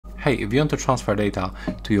Hey, if you want to transfer data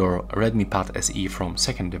to your Redmi Pad SE from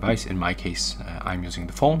second device, in my case I'm using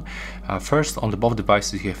the phone, first on the both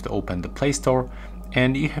devices you have to open the Play Store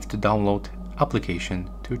and you have to download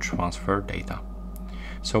application to transfer data.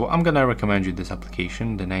 So I'm gonna recommend you this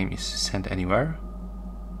application. The name is Send Anywhere.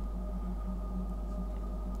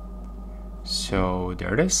 So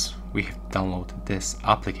there it is. We have to download this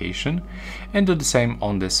application and do the same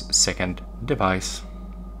on this second device.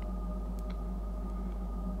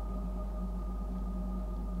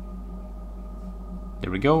 There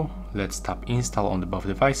we go. Let's tap install on the both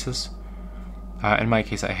devices. In my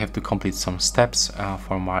case I have to complete some steps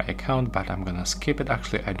for my account, but I'm gonna skip it.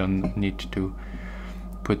 Actually, I don't need to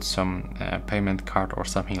put some payment card or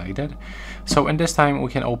something like that. So in this time we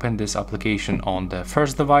can open this application on the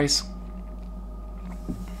first device.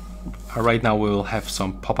 Right now we will have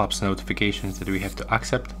some pop-ups notifications that we have to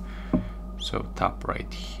accept. So tap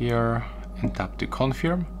right here and tap to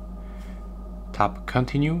confirm. Tap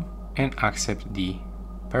continue and accept the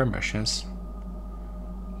permissions.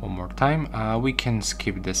 One more time. We can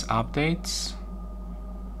skip this updates.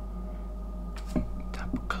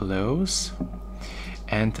 Tap close.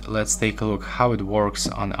 And let's take a look how it works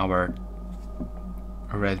on our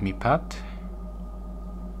Redmi Pad.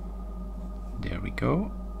 There we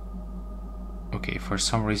go. Okay, for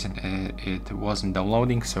some reason it wasn't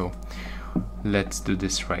downloading, so let's do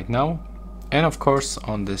this right now. And of course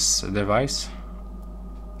on this device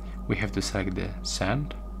we have to select the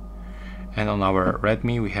send, and on our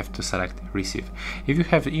Redmi we have to select receive. If you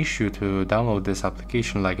have issue to download this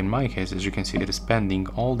application, like in my case, as you can see it is pending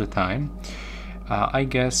all the time, I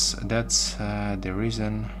guess that's the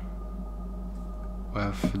reason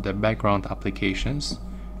with the background applications.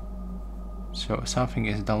 So something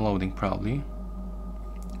is downloading probably,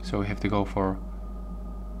 so we have to go for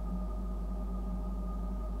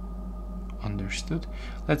understood.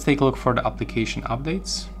 Let's take a look for the application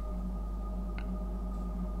updates.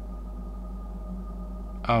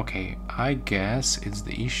 Okay, I guess it's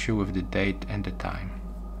the issue with the date and the time.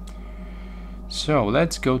 So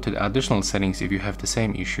let's go to the additional settings if you have the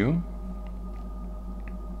same issue.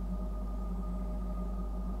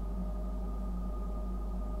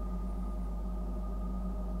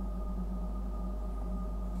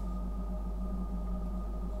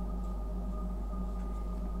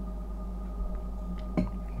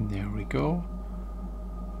 There we go.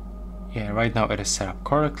 Yeah, right now it is set up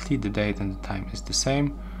correctly. The date and the time is the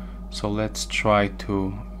same. So let's try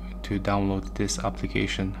to download this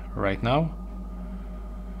application right now.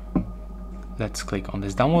 Let's click on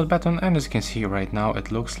this download button, and as you can see right now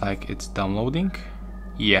it looks like it's downloading.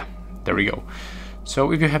 Yeah, there we go.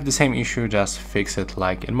 So if you have the same issue, just fix it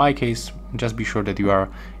like in my case. Just be sure that you are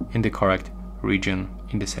in the correct region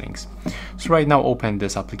in the settings. So right now open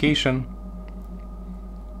this application.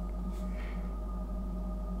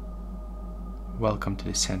 Welcome to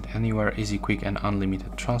the Send Anywhere easy, quick and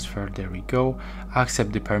unlimited transfer. There we go.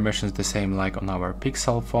 Accept the permissions the same like on our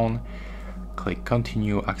Pixel phone. Click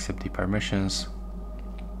continue, accept the permissions.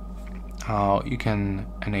 You can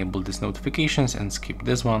enable these notifications and skip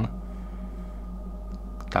this one.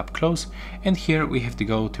 Tap close, and here we have to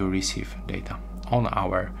go to receive data on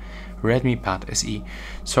our Redmi Pad SE.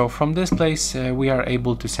 So from this place we are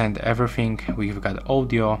able to send everything. We've got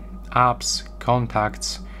audio, apps,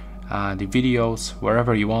 contacts, the videos,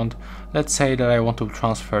 wherever you want. Let's say that I want to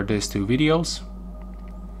transfer this to videos.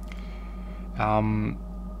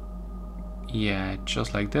 Yeah,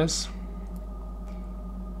 just like this.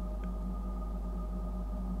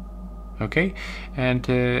 Okay, and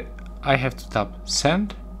I have to tap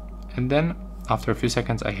send, and then after a few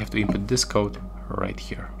seconds I have to input this code right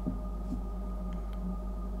here.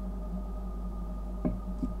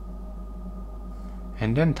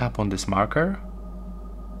 And then tap on this marker.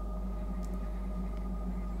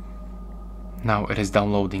 Now it is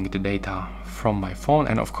downloading the data from my phone,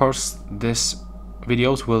 and of course this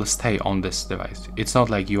videos will stay on this device. It's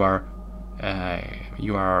not like you are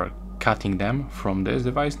cutting them from this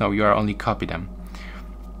device. No, you are only copy them.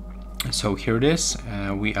 So here it is.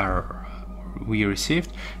 We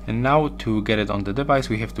received, and now to get it on the device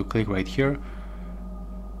we have to click right here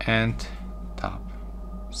and tap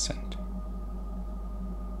send.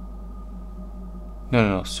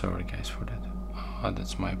 No, sorry guys for that.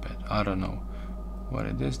 That's my bad. I don't know what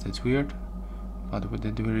it is. That's weird. What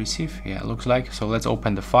did we receive? Yeah, it looks like. So let's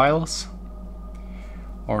open the files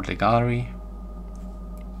or the gallery.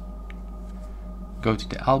 Go to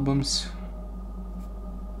the albums.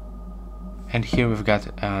 And here we've got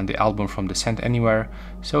the album from the Send Anywhere.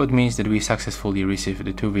 So it means that we successfully received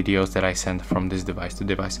the 2 videos that I sent from this device to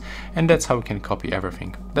device. And that's how we can copy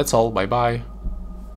everything. That's all. Bye bye.